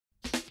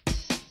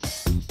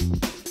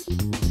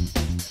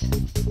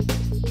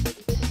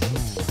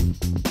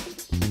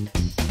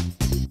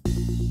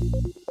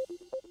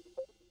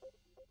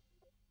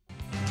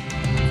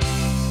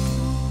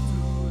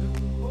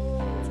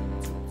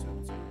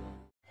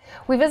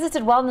We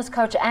visited wellness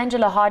coach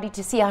Angela Hardy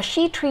to see how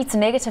she treats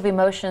negative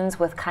emotions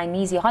with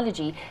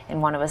kinesiology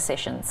in one of her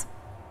sessions.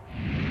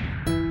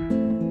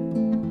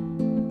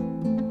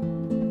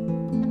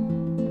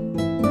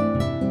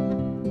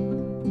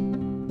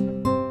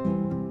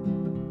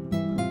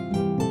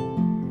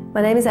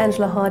 My name is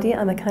Angela Hardy.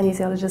 I'm a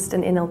kinesiologist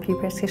and NLP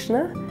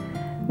practitioner.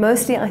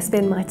 Mostly I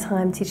spend my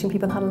time teaching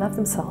people how to love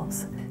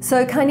themselves.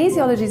 So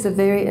kinesiology is a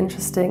very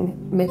interesting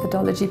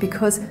methodology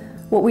because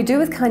what we do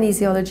with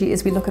kinesiology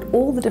is we look at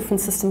all the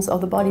different systems of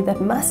the body that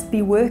must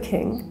be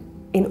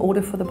working in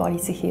order for the body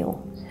to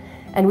heal.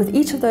 And with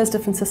each of those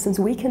different systems,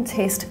 we can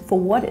test for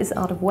what is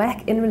out of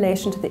whack in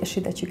relation to the issue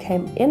that you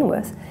came in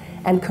with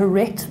and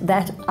correct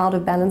that out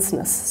of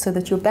balanceness so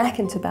that you're back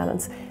into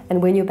balance.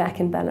 And when you're back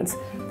in balance,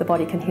 the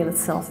body can heal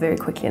itself very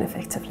quickly and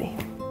effectively.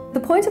 The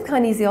point of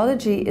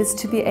kinesiology is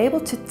to be able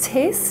to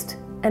test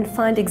and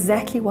find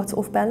exactly what's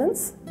off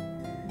balance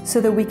so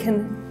that we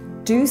can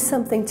do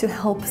something to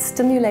help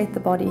stimulate the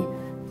body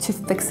to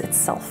fix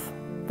itself.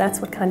 That's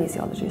what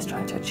kinesiology is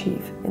trying to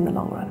achieve in the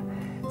long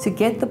run. To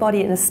get the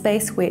body in a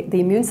space where the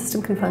immune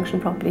system can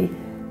function properly,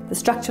 the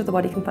structure of the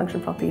body can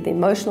function properly, the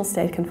emotional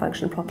state can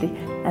function properly,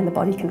 and the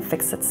body can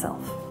fix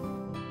itself.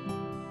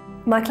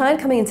 My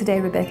client coming in today,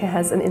 Rebecca,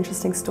 has an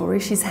interesting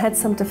story. She's had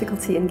some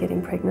difficulty in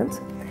getting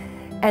pregnant.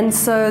 And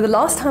so the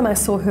last time I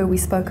saw her, we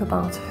spoke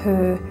about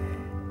her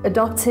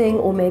adopting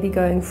or maybe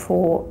going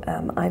for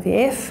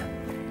IVF.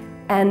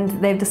 And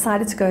they've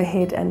decided to go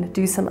ahead and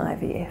do some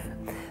IVF.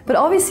 But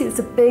obviously it's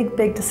a big,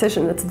 big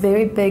decision. It's a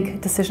very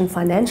big decision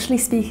financially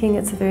speaking,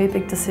 it's a very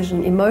big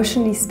decision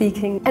emotionally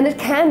speaking, and it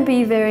can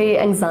be very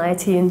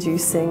anxiety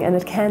inducing, and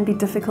it can be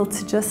difficult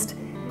to just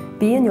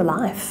be in your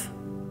life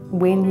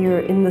when you're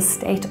in the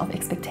state of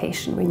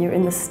expectation, when you're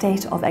in the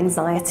state of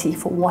anxiety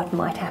for what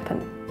might happen.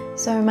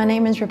 So my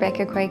name is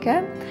Rebecca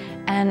Quaker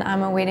and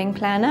I'm a wedding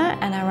planner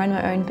and I run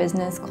my own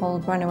business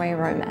called Runaway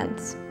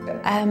Romance.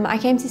 I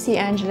came to see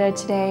Angela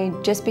today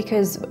just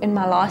because in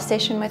my last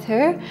session with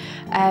her,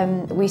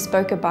 we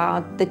spoke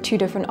about the two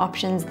different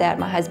options that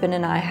my husband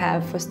and I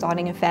have for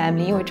starting a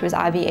family, which was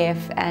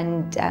IVF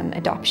and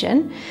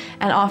adoption.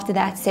 And after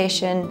that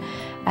session,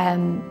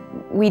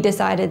 we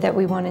decided that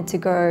we wanted to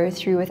go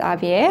through with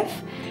IVF.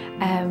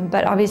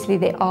 But obviously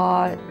there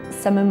are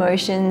some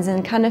emotions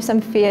and kind of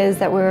some fears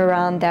that were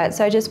around that.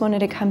 So I just wanted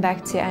to come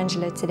back to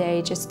Angela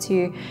today just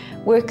to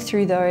work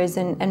through those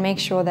and make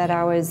sure that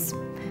I was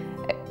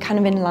kind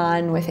of in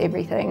line with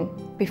everything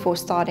before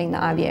starting the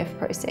IVF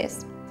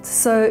process.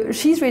 So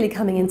she's really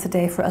coming in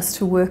today for us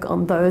to work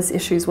on those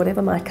issues,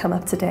 whatever might come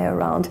up today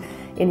around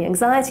any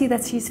anxiety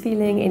that she's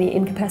feeling, any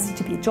incapacity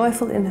to be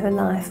joyful in her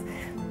life,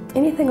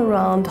 anything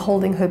around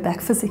holding her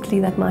back physically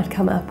that might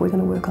come up. We're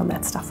going to work on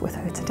that stuff with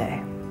her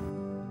today.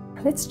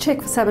 Let's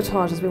check for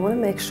sabotages. We want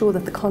to make sure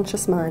that the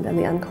conscious mind and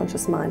the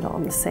unconscious mind are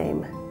on the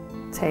same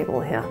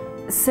table here.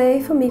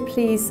 Say for me,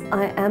 please,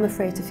 I am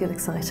afraid to feel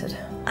excited.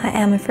 I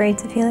am afraid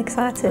to feel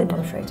excited. I'm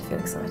not afraid to feel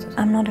excited.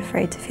 I'm not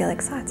afraid to feel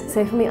excited.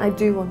 Say for me, I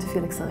do want to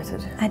feel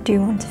excited. I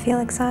do want to feel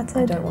excited.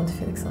 I don't want to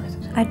feel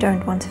excited. I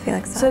don't want to feel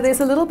excited. So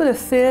there's a little bit of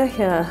fear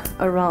here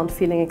around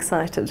feeling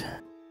excited.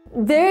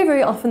 Very,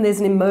 very often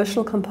there's an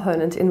emotional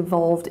component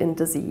involved in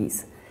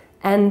disease.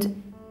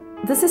 And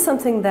this is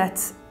something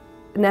that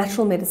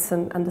natural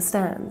medicine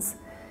understands.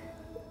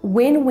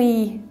 When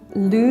we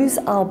lose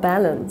our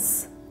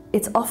balance,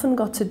 it's often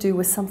got to do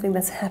with something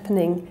that's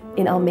happening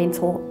in our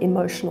mental,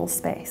 emotional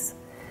space.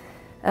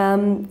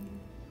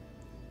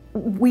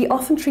 We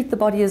often treat the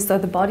body as though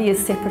the body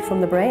is separate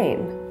from the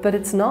brain, but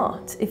it's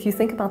not. If you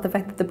think about the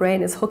fact that the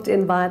brain is hooked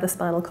in via the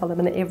spinal column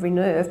and every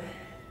nerve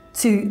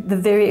to the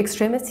very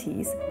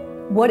extremities,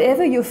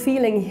 whatever you're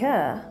feeling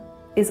here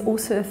is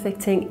also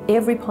affecting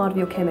every part of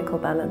your chemical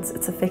balance.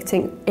 It's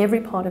affecting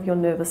every part of your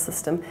nervous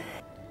system.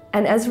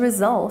 And as a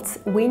result,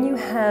 when you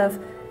have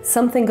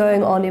something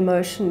going on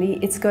emotionally,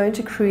 it's going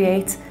to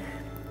create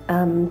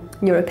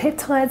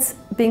neuropeptides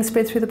being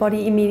spread through the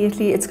body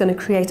immediately, it's going to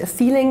create a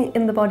feeling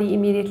in the body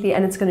immediately,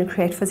 and it's going to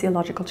create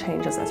physiological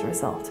changes as a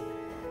result.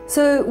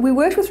 So we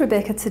worked with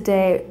Rebecca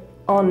today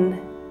on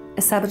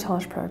a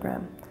sabotage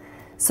program.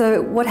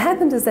 So what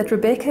happened is that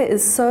Rebecca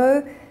is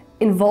so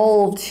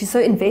involved, she's so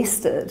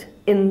invested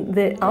in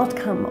the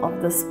outcome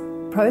of this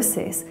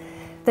process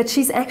that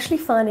she's actually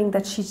finding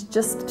that she's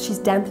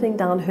dampening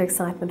down her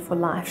excitement for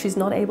life. She's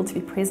not able to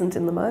be present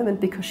in the moment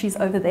because she's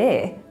over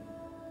there,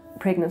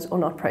 pregnant or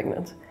not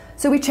pregnant.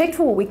 So we checked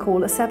for what we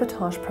call a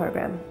sabotage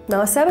program.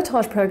 Now a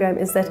sabotage program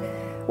is that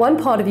one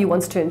part of you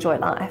wants to enjoy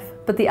life,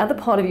 but the other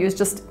part of you is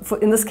just,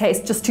 in this case,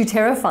 just too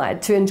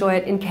terrified to enjoy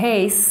it in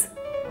case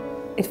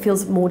it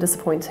feels more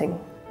disappointing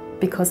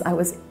because I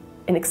was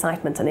in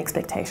excitement and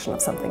expectation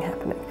of something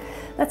happening.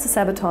 That's a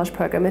sabotage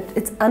program.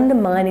 It's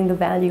undermining the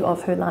value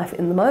of her life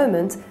in the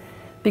moment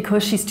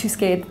because she's too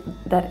scared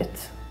that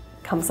it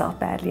comes out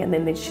badly and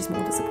then she's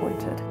more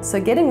disappointed. So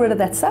getting rid of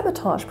that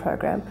sabotage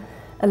program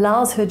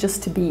allows her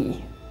just to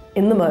be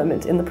in the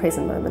moment, in the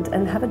present moment,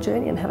 and have a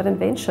journey and have an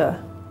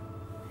adventure.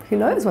 Who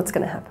knows what's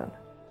going to happen?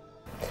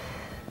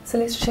 So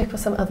let's check for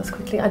some others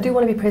quickly. I do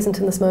want to be present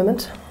in this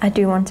moment. I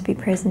do want to be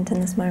present in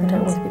this moment. I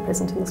don't want to be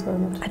present in this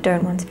moment. I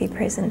don't want to be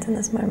present in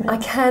this moment. I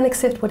can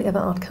accept whatever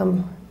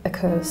outcome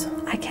occurs.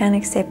 I can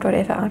accept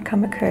whatever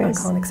outcome occurs.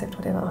 I can't accept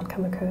whatever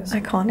outcome occurs. I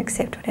can't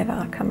accept whatever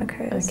outcome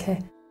occurs.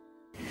 Okay.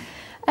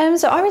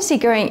 So obviously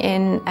going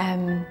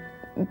in,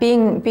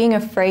 being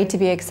afraid to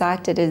be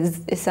excited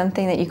is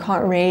something that you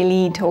can't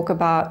really talk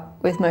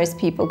about with most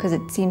people because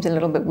it seems a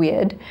little bit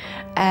weird.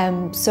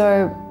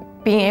 So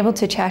being able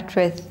to chat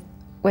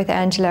with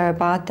Angela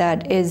about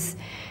that is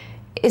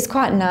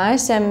quite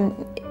nice.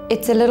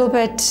 It's a little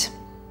bit,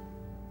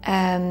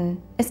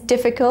 it's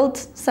difficult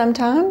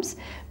sometimes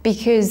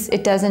because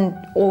it doesn't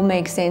all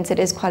make sense. It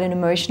is quite an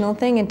emotional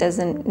thing. It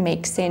doesn't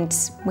make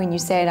sense when you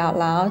say it out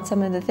loud,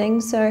 some of the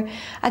things. So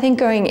I think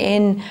going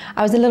in,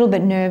 I was a little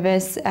bit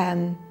nervous,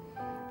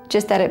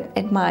 just that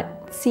it might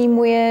seem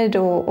weird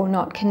or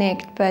not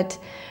connect, but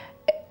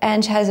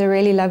Ange has a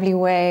really lovely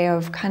way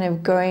of kind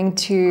of going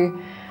to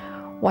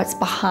what's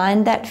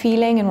behind that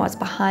feeling and what's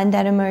behind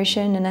that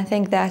emotion. And I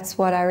think that's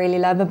what I really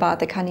love about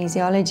the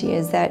kinesiology,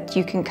 is that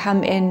you can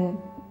come in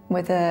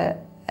with a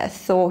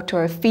thought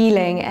or a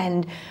feeling,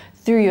 and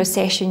through your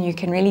session you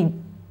can really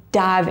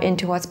dive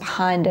into what's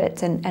behind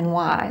it and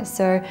why.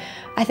 So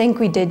I think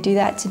we did do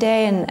that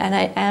today, and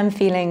I am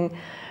feeling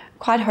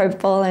quite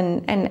hopeful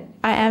and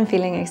I am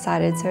feeling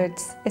excited, so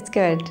it's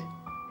good.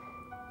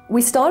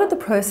 We started the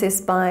process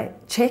by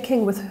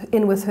checking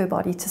in with her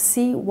body to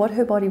see what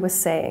her body was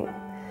saying.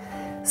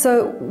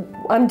 So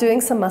I'm doing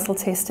some muscle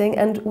testing,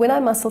 and when I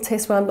muscle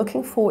test, what I'm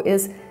looking for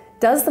is,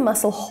 does the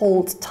muscle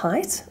hold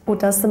tight or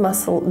does the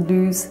muscle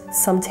lose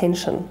some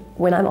tension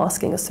when I'm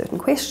asking a certain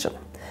question?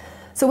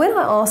 So when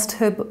I asked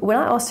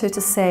her to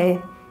say,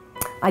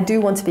 I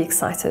do want to be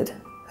excited,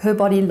 her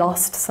body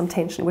lost some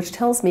tension, which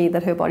tells me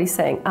that her body's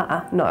saying,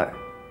 no.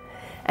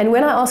 And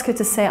when I ask her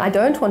to say, I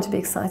don't want to be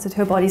excited,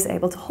 her body's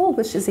able to hold,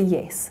 which is a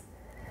yes.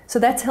 So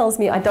that tells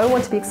me I don't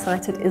want to be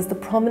excited is the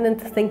prominent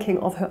thinking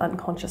of her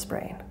unconscious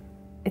brain.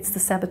 It's the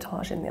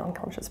sabotage in the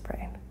unconscious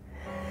brain.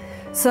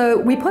 So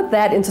we put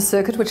that into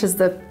circuit, which is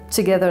the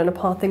together and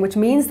apart thing, which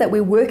means that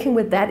we're working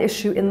with that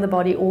issue in the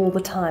body all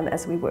the time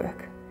as we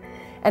work.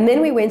 And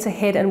then we went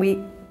ahead and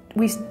we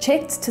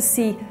checked to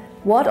see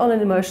what on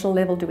an emotional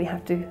level do we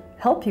have to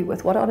help you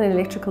with, what on an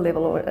electrical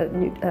level or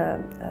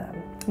a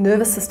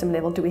nervous system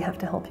level do we have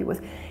to help you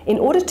with, in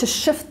order to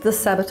shift the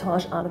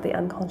sabotage out of the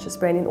unconscious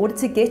brain, in order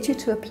to get you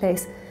to a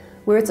place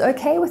where it's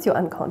okay with your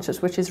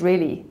unconscious, which is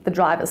really the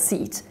driver's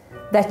seat,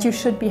 that you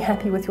should be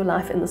happy with your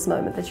life in this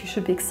moment, that you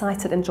should be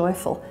excited and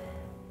joyful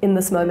in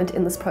this moment,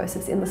 in this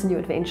process, in this new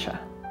adventure.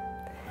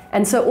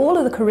 And so all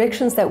of the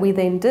corrections that we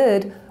then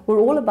did were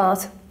all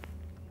about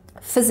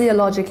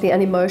physiologically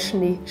and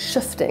emotionally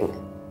shifting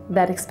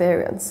that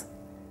experience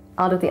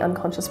out of the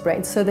unconscious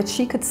brain so that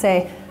she could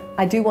say,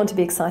 I do want to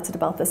be excited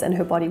about this, and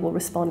her body will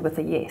respond with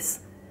a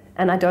yes.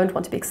 And I don't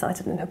want to be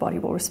excited, and her body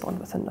will respond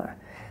with a no.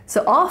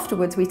 So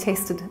afterwards we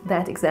tested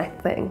that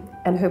exact thing,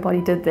 and her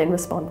body did then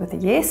respond with a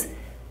yes,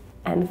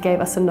 and gave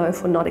us a no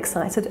for not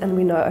excited, and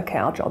we know, okay,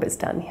 our job is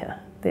done here.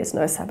 There's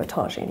no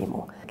sabotage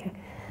anymore. Okay.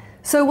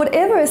 So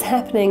whatever is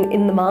happening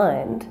in the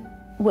mind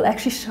will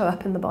actually show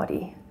up in the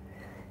body.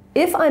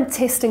 If I'm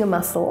testing a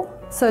muscle,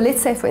 so let's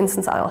say for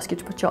instance I ask you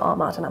to put your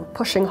arm out and I'm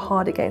pushing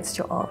hard against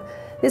your arm,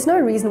 there's no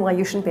reason why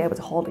you shouldn't be able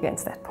to hold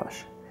against that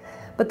push.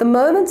 But the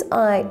moment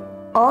I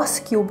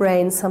ask your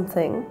brain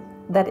something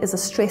that is a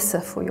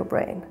stressor for your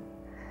brain,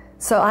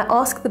 so I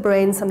ask the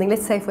brain something,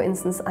 let's say for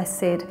instance I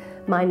said,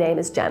 my name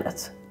is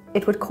Janet.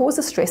 It would cause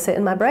a stressor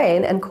in my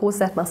brain and cause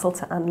that muscle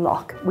to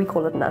unlock. We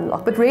call it an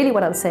unlock, but really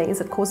what I'm saying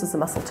is it causes the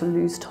muscle to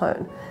lose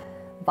tone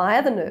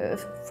via the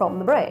nerve from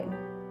the brain.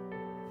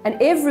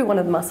 And every one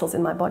of the muscles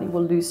in my body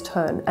will lose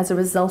tone as a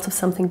result of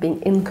something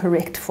being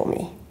incorrect for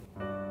me.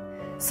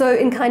 So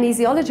in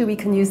kinesiology, we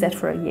can use that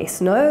for a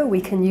yes-no. We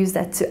can use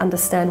that to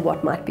understand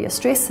what might be a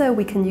stressor.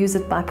 We can use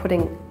it by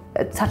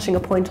touching a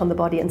point on the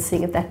body and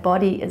seeing if that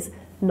body is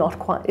not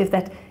quite, if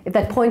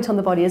that point on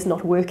the body is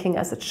not working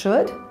as it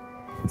should.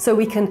 So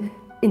we can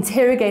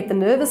interrogate the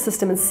nervous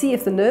system and see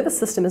if the nervous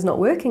system is not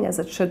working as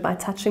it should by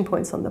touching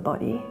points on the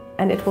body,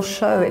 and it will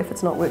show if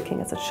it's not working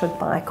as it should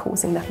by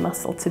causing that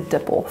muscle to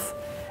dip off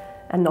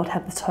and not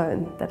have the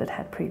tone that it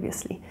had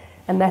previously.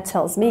 And that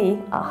tells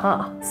me,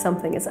 aha,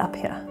 something is up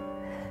here.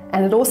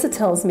 And it also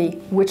tells me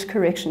which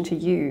correction to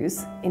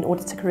use in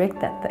order to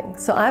correct that thing.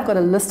 So I've got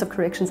a list of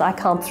corrections. I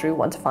count through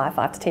 1 to 5,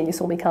 5 to 10. You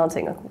saw me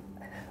counting.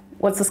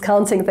 What's this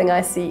counting thing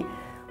I see?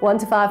 1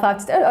 to 5, 5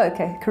 to 10. Oh,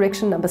 okay,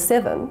 correction number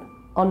 7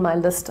 on my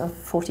list of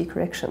 40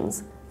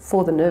 corrections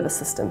for the nervous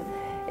system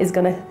is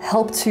going to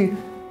help to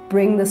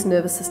bring this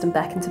nervous system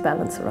back into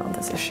balance around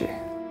this issue.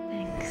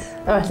 Thanks.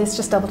 All right, let's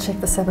just double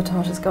check the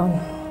sabotage is gone.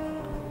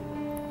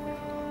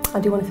 I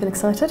do want to feel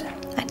excited.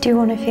 I do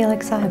want to feel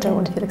excited. I don't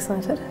want to feel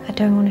excited. I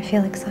don't want to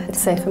feel excited. It's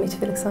safe for me to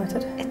feel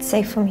excited. It's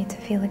safe for me to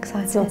feel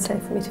excited. It's not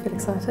safe for me to feel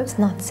excited. It's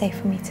not safe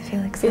for me to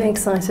feel excited. Feeling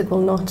excited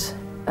will not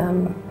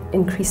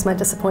increase my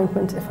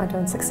disappointment if I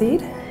don't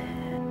succeed.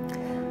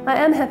 I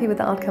am happy with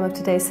the outcome of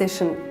today's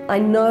session. I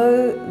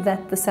know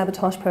that the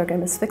sabotage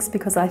program is fixed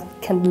because I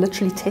can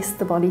literally test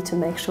the body to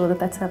make sure that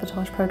that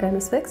sabotage program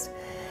is fixed.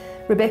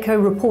 Rebecca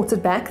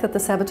reported back that the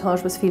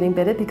sabotage was feeling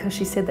better because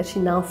she said that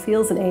she now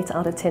feels an 8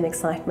 out of 10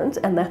 excitement,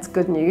 and that's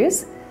good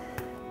news.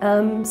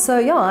 So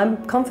yeah,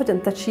 I'm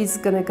confident that she's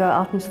going to go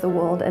out into the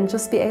world and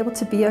just be able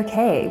to be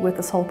okay with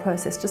this whole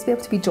process, just be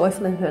able to be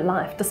joyful in her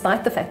life,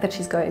 despite the fact that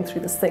she's going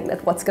through this thing,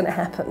 that what's going to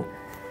happen.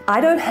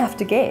 I don't have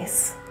to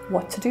guess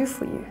what to do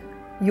for you.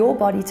 Your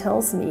body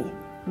tells me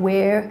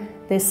where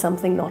there's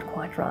something not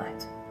quite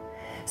right.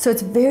 So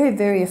it's very,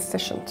 very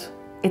efficient.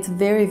 It's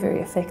very, very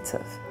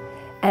effective.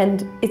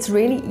 And it's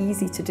really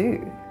easy to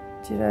do.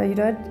 You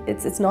know,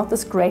 it's not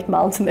this great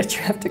mountain that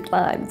you have to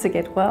climb to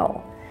get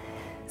well.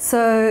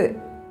 So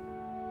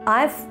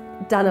I've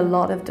done a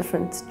lot of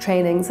different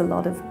trainings, a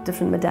lot of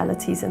different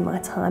modalities in my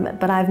time,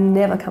 but I've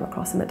never come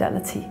across a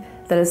modality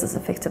that is as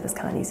effective as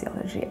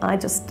kinesiology.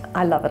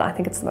 I love it. I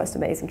think it's the most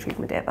amazing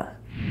treatment ever.